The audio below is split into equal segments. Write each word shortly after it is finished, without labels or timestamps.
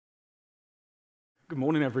Good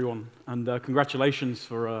morning, everyone, and congratulations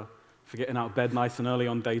for getting out of bed nice and early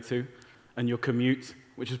on day 2, and your commute,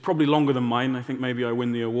 which is probably longer than mine. I think maybe I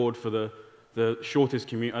win the award for the shortest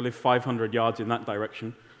commute. I live 500 yards in that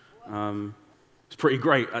direction. It's pretty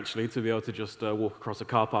great, actually, to be able to just walk across a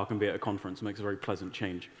car park and be at a conference. It makes a very pleasant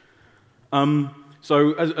change.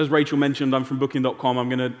 So, as Rachel mentioned, I'm from Booking.com. I'm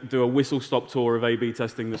going to do a whistle-stop tour of A/B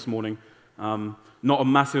testing this morning. Not a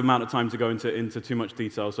massive amount of time to go into too much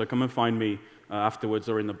detail, so come and find me afterwards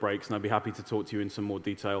or in the breaks, and I'd be happy to talk to you in some more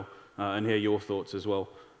detail and hear your thoughts as well.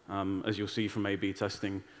 As you'll see from A/B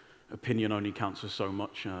testing, opinion only counts for so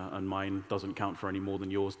much, and mine doesn't count for any more than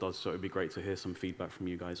yours does, so it'd be great to hear some feedback from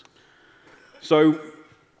you guys. So,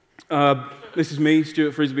 this is me,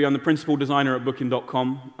 Stuart Frisby. I'm the principal designer at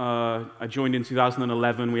Booking.com. I joined in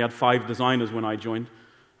 2011. We had 5 designers when I joined.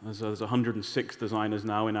 There's 106 designers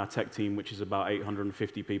now in our tech team, which is about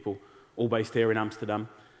 850 people, all based here in Amsterdam.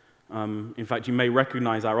 In fact, you may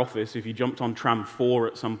recognize our office. If you jumped on tram 4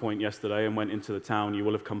 at some point yesterday and went into the town, you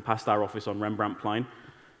will have come past our office on Rembrandtplein.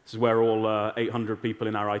 This is where all 800 people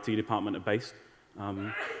in our IT department are based.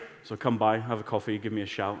 So come by, have a coffee, give me a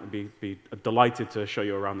shout. I'd be delighted to show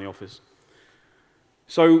you around the office.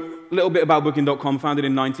 So, a little bit about Booking.com, founded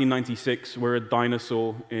in 1996. We're a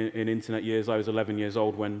dinosaur in internet years. I was 11 years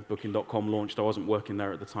old when Booking.com launched. I wasn't working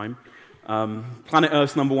there at the time. Planet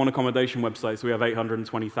Earth's #1 accommodation website, so we have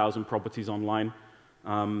 820,000 properties online.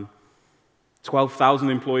 12,000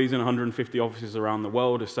 employees in 150 offices around the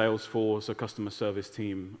world, a sales force, a customer service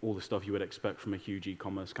team, all the stuff you would expect from a huge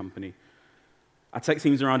e-commerce company. Our tech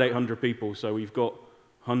team's around 800 people, so we've got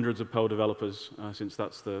hundreds of Perl developers, since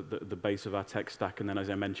that's the base of our tech stack, and then,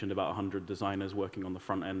 as I mentioned, about 100 designers working on the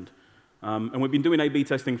front end. And we've been doing A/B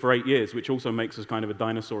testing for 8 years, which also makes us kind of a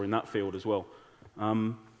dinosaur in that field as well.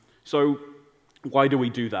 So why do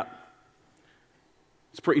we do that?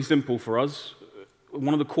 It's pretty simple for us.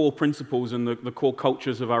 One of the core principles and the core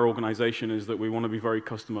cultures of our organization is that we want to be very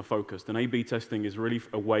customer-focused, and A/B testing is really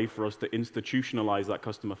a way for us to institutionalize that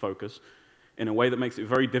customer focus in a way that makes it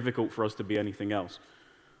very difficult for us to be anything else.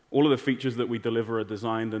 All of the features that we deliver are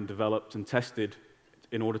designed and developed and tested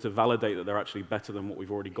in order to validate that they're actually better than what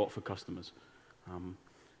we've already got for customers.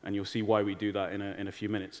 And you'll see why we do that in a few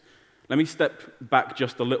minutes. Let me step back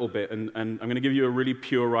just a little bit, and I'm going to give you a really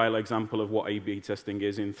puerile example of what A/B testing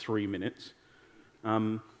is in 3 minutes.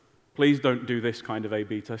 Please don't do this kind of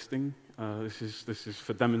A/B testing. This is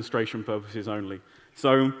for demonstration purposes only.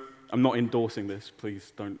 So I'm not endorsing this.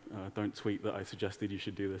 Please don't tweet that I suggested you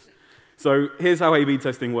should do this. So here's how A/B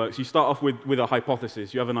testing works. You start off with a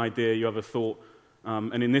hypothesis. You have an idea, you have a thought,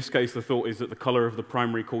 and in this case, the thought is that the color of the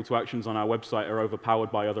primary call to actions on our website are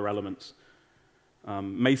overpowered by other elements.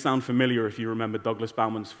 May sound familiar if you remember Douglas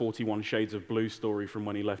Bauman's 41 Shades of Blue story from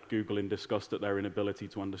when he left Google in disgust at their inability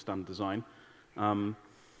to understand design.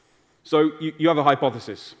 So you have a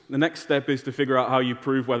hypothesis. The next step is to figure out how you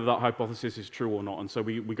prove whether that hypothesis is true or not, and so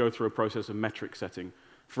we go through a process of metric setting.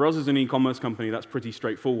 For us as an e-commerce company, that's pretty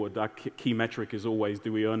straightforward. Our key metric is always,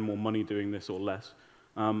 do we earn more money doing this or less?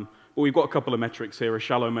 But we've got a couple of metrics here, a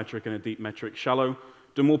shallow metric and a deep metric. Shallow,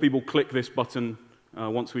 do more people click this button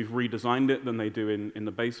once we've redesigned it than they do in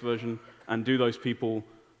the base version? And do those people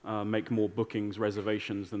make more bookings,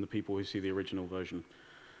 reservations than the people who see the original version?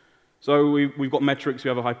 So we've got metrics, we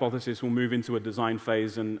have a hypothesis, we'll move into a design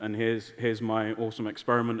phase, and here's my awesome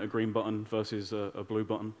experiment, a green button versus a blue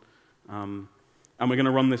button. And we're going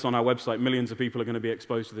to run this on our website. Millions of people are going to be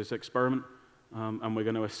exposed to this experiment, and we're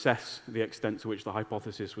going to assess the extent to which the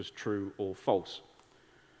hypothesis was true or false.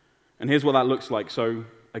 And here's what that looks like. So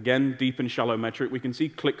again, deep and shallow metric. We can see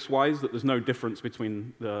clicks-wise that there's no difference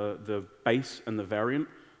between the base and the variant.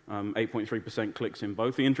 8.3% clicks in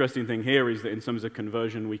both. The interesting thing here is that in terms of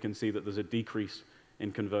conversion, we can see that there's a decrease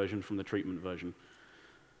in conversion from the treatment version.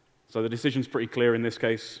 So the decision's pretty clear in this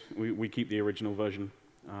case. We keep the original version,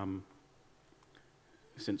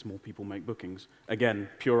 since more people make bookings. Again,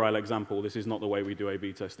 puerile example, this is not the way we do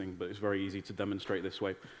A/B testing, but it's very easy to demonstrate this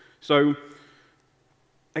way. So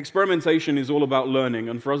experimentation is all about learning,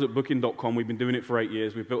 and for us at Booking.com, we've been doing it for 8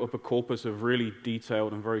 years. We've built up a corpus of really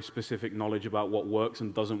detailed and very specific knowledge about what works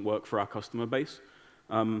and doesn't work for our customer base.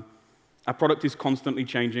 Our product is constantly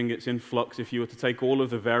changing. It's in flux. If you were to take all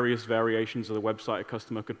of the various variations of the website a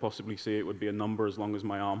customer could possibly see, it would be a number as long as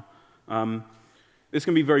my arm. This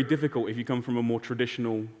can be very difficult if you come from a more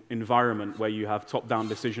traditional environment where you have top-down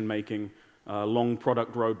decision-making, long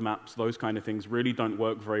product roadmaps, those kind of things really don't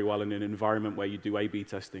work very well in an environment where you do A/B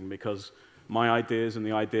testing, because my ideas and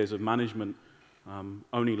the ideas of management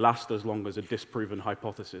only last as long as a disproven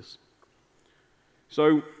hypothesis.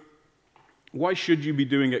 So why should you be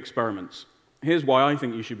doing experiments? Here's why I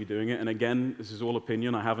think you should be doing it, and again, this is all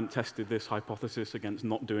opinion. I haven't tested this hypothesis against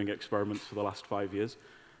not doing experiments for the last 5 years.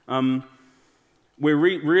 We're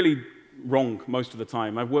really wrong most of the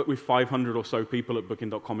time. I've worked with 500 or so people at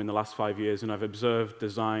Booking.com in the last 5 years, and I've observed,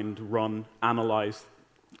 designed, run, analyzed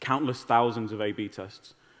countless thousands of A/B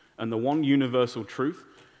tests. And the one universal truth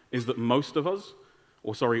is that most of us,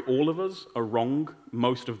 or sorry, all of us, are wrong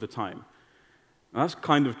most of the time. Now, that's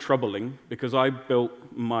kind of troubling, because I built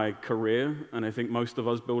my career, and I think most of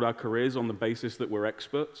us build our careers on the basis that we're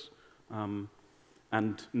experts.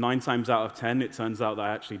 And 9 times out of 10, it turns out that I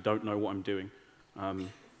actually don't know what I'm doing.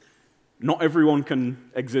 Not everyone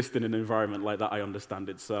can exist in an environment like that, I understand.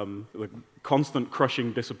 It's the constant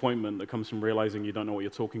crushing disappointment that comes from realizing you don't know what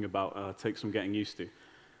you're talking about takes some getting used to.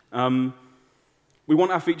 We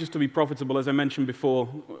want our features to be profitable. As I mentioned before,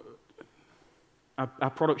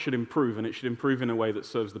 our product should improve, and it should improve in a way that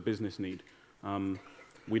serves the business need.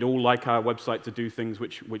 We'd all like our website to do things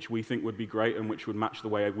which we think would be great and which would match the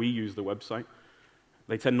way we use the website.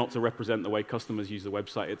 They tend not to represent the way customers use the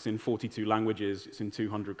website. It's in 42 languages. It's in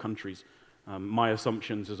 200 countries. My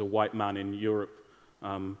assumptions as a white man in Europe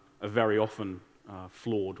are very often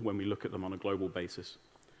flawed when we look at them on a global basis.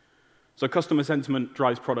 So customer sentiment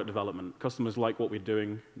drives product development. Customers like what we're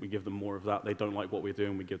doing. We give them more of that. They don't like what we're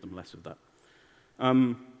doing. We give them less of that.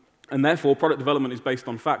 And therefore, product development is based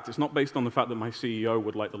on fact. It's not based on the fact that my CEO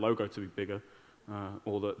would like the logo to be bigger,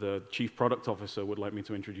 or that the chief product officer would like me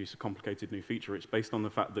to introduce a complicated new feature. It's based on the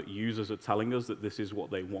fact that users are telling us that this is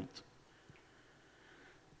what they want.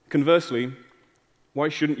 Conversely, why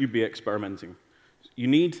shouldn't you be experimenting? You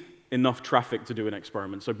need enough traffic to do an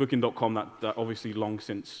experiment. So Booking.com, that obviously long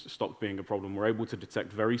since stopped being a problem. We're able to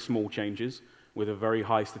detect very small changes with a very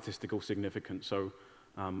high statistical significance. So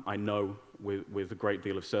I know with a great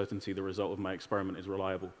deal of certainty the result of my experiment is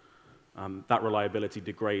reliable. That reliability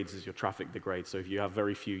degrades as your traffic degrades. So if you have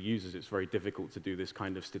very few users, it's very difficult to do this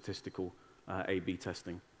kind of statistical A/B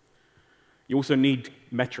testing. You also need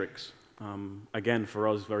metrics. Again, for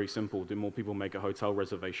us, very simple. Do more people make a hotel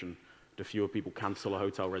reservation? Do fewer people cancel a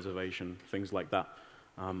hotel reservation? Things like that.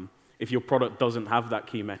 If your product doesn't have that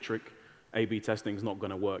key metric, A/B testing is not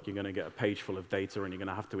going to work. You're going to get a page full of data, and you're going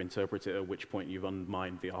to have to interpret it, at which point you've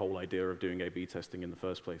undermined the whole idea of doing A/B testing in the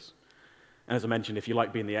first place. And as I mentioned, if you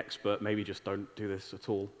like being the expert, maybe just don't do this at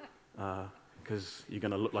all, because you're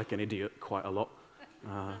going to look like an idiot quite a lot.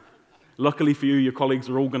 Luckily for you, your colleagues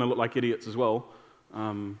are all going to look like idiots as well,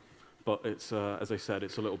 but it's, as I said,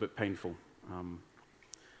 it's a little bit painful.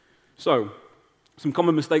 So, some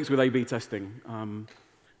common mistakes with A/B testing.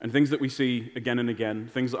 And things that we see again and again,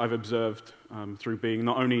 things that I've observed through being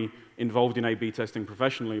not only involved in A/B testing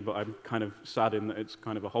professionally, but I'm kind of sad in that it's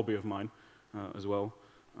kind of a hobby of mine as well.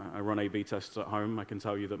 I run A/B tests at home. I can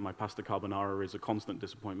tell you that my pasta carbonara is a constant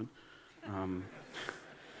disappointment. I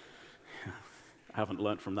haven't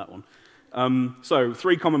learned from that one. So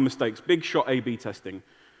 3 common mistakes. Big shot A/B testing.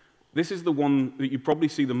 This is the one that you probably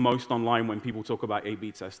see the most online when people talk about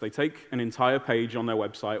A/B tests. They take an entire page on their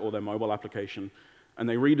website or their mobile application, and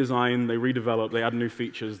they redesign, they redevelop, they add new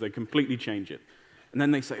features, they completely change it. And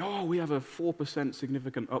then they say, oh, we have a 4%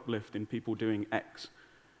 significant uplift in people doing X.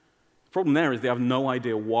 The problem there is they have no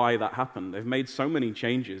idea why that happened. They've made so many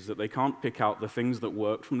changes that they can't pick out the things that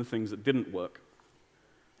worked from the things that didn't work.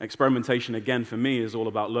 Experimentation, again, for me, is all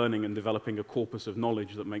about learning and developing a corpus of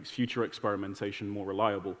knowledge that makes future experimentation more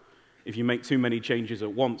reliable. If you make too many changes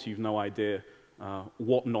at once, you've no idea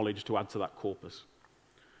what knowledge to add to that corpus.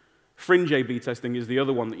 Fringe A/B testing is the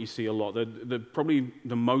other one that you see a lot. Probably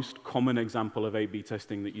the most common example of A/B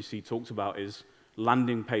testing that you see talked about is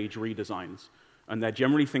landing page redesigns. And they're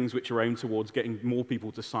generally things which are aimed towards getting more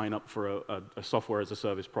people to sign up for a software as a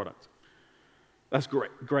service product. That's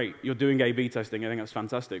great. You're doing A/B testing. I think that's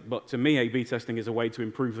fantastic. But to me, A/B testing is a way to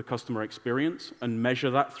improve the customer experience and measure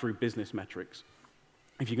that through business metrics.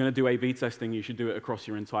 If you're going to do A/B testing, you should do it across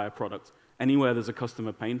your entire product. Anywhere there's a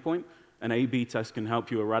customer pain point, an A/B test can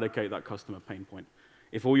help you eradicate that customer pain point.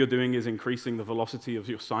 If all you're doing is increasing the velocity of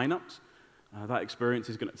your signups, that experience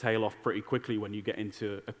is going to tail off pretty quickly when you get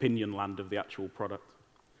into opinion land of the actual product.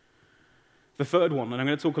 The third one, and I'm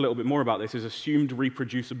going to talk a little bit more about this, is assumed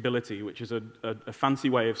reproducibility, which is a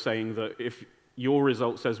fancy way of saying that if your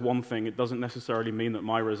result says one thing, it doesn't necessarily mean that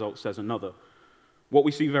my result says another. What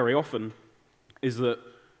we see very often is that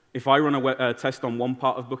if I run a test on one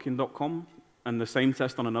part of Booking.com and the same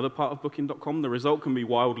test on another part of Booking.com, the result can be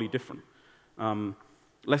wildly different.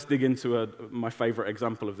 Let's dig into my favorite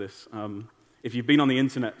example of this. If you've been on the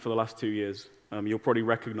internet for the last 2 years, you'll probably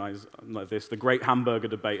recognize this, the great hamburger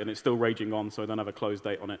debate, and it's still raging on, so I don't have a close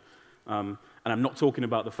date on it. And I'm not talking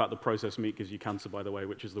about the fact that processed meat gives you cancer, by the way,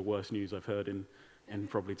 which is the worst news I've heard in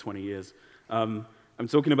probably 20 years. I'm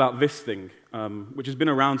talking about this thing, which has been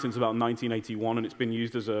around since about 1981, and it's been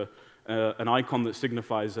used as an icon that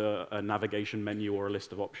signifies a navigation menu or a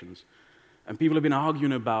list of options. And people have been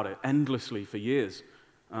arguing about it endlessly for years.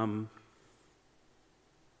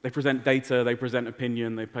 They present data, they present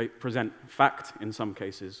opinion, they present fact in some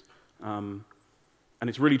cases. And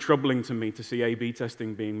it's really troubling to me to see A/B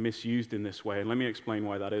testing being misused in this way, and let me explain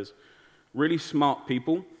why that is. Really smart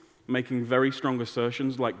people making very strong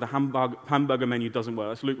assertions like the Hamburger Menu doesn't work.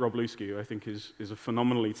 That's Luke Wroblewski, who I think is a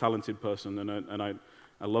phenomenally talented person, and I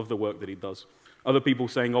love the work that he does. Other people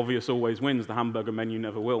saying obvious always wins, the Hamburger Menu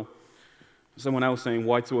never will. Someone else saying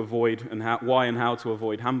why to avoid and why and how to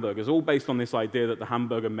avoid hamburgers, all based on this idea that the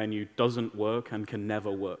Hamburger Menu doesn't work and can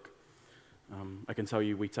never work. I can tell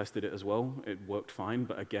you we tested it as well. It worked fine,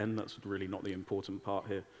 but again, that's really not the important part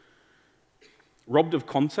here. Robbed of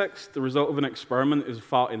context, the result of an experiment is a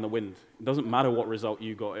fart in the wind. It doesn't matter what result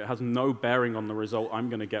you got. It has no bearing on the result I'm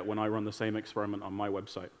going to get when I run the same experiment on my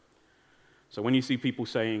website. So when you see people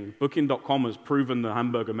saying, Booking.com has proven the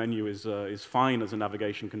Hamburger Menu is fine as a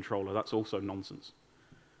navigation controller, that's also nonsense.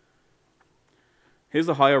 Here's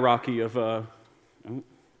the hierarchy of,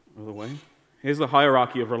 Here's the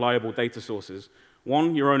hierarchy of reliable data sources.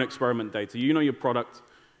 One, your own experiment data. You know your product,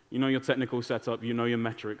 you know your technical setup, you know your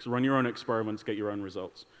metrics. Run your own experiments, get your own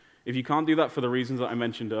results. If you can't do that for the reasons that I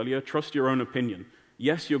mentioned earlier, trust your own opinion.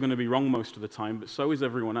 Yes, you're going to be wrong most of the time, but so is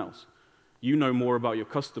everyone else. You know more about your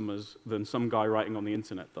customers than some guy writing on the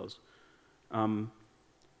internet does. And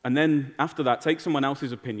then after that, take someone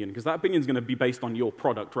else's opinion, because that opinion is going to be based on your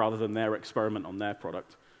product rather than their experiment on their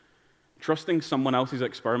product. Trusting someone else's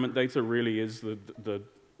experiment data really is the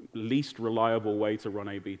least reliable way to run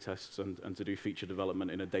A/B tests and to do feature development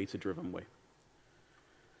in a data-driven way.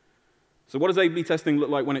 So what does A/B testing look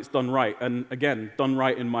like when it's done right? And again, done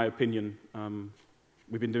right in my opinion.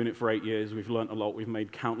 We've been doing it for 8 years. We've learned a lot. We've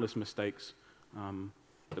made countless mistakes.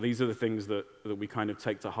 But these are the things that we kind of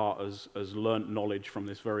take to heart as learned knowledge from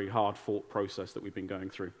this very hard-fought process that we've been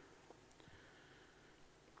going through.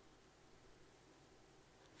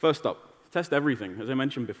 First up, test everything. As I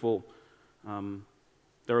mentioned before,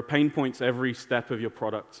 there are pain points every step of your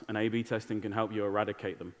product, and A/B testing can help you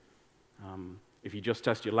eradicate them. If you just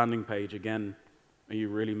test your landing page, again, are you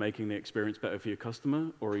really making the experience better for your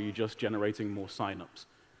customer, or are you just generating more signups?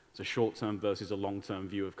 It's a short-term versus a long-term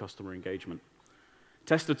view of customer engagement.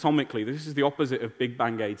 Test atomically. This is the opposite of big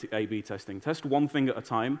bang A/B testing. Test one thing at a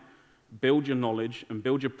time, build your knowledge, and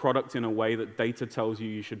build your product in a way that data tells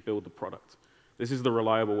you should build the product. This is the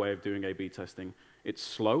reliable way of doing A/B testing. It's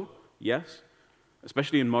slow, yes,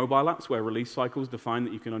 especially in mobile apps where release cycles define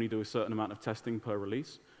that you can only do a certain amount of testing per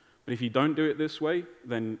release. But if you don't do it this way,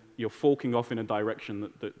 then you're forking off in a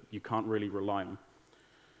direction that you can't really rely on.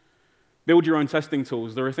 Build your own testing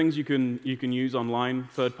tools. There are things you can use online,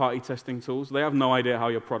 third-party testing tools. They have no idea how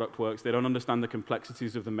your product works. They don't understand the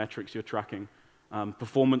complexities of the metrics you're tracking.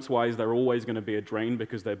 Performance-wise, they're always going to be a drain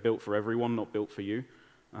because they're built for everyone, not built for you.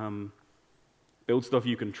 Build stuff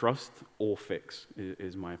you can trust or fix,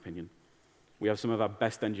 is my opinion. We have some of our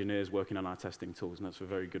best engineers working on our testing tools, and that's for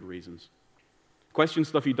very good reasons. Question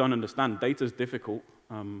stuff you don't understand. Data's difficult.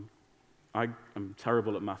 I am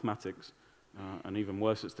terrible at mathematics, and even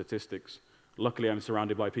worse at statistics. Luckily, I'm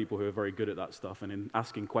surrounded by people who are very good at that stuff, and in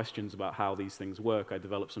asking questions about how these things work, I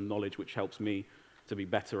develop some knowledge which helps me to be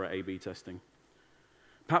better at A/B testing.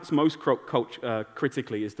 Perhaps most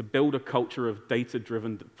critically is to build a culture of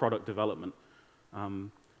data-driven product development.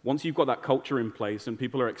 Once you've got that culture in place and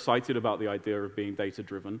people are excited about the idea of being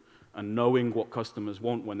data-driven and knowing what customers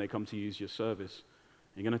want when they come to use your service,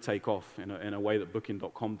 you're going to take off in a way that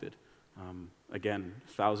Booking.com did. Again,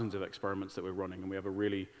 thousands of experiments that we're running, and we have a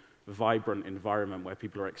really vibrant environment where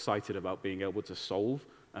people are excited about being able to solve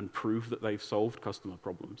and prove that they've solved customer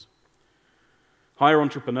problems. Hire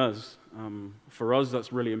entrepreneurs. For us,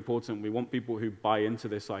 that's really important. We want people who buy into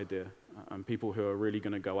this idea and people who are really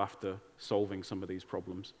going to go after solving some of these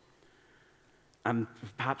problems. And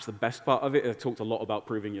perhaps the best part of it, I talked a lot about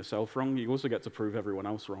proving yourself wrong. You also get to prove everyone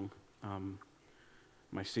else wrong.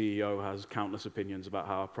 My CEO has countless opinions about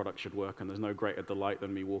how our product should work, and there's no greater delight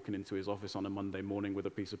than me walking into his office on a Monday morning with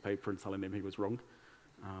a piece of paper and telling him he was wrong.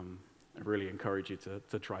 I really encourage you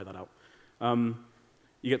to try that out.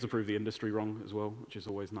 You get to prove the industry wrong as well, which is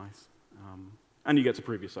always nice. And you get to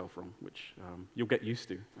prove yourself wrong, which you'll get used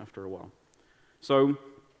to after a while. So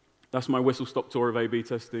that's my whistle-stop tour of A/B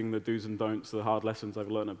testing, the do's and don'ts, the hard lessons I've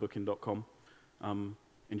learned at Booking.com.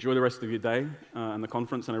 Enjoy the rest of your day and the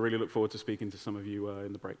conference, and I really look forward to speaking to some of you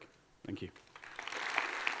in the break. Thank you.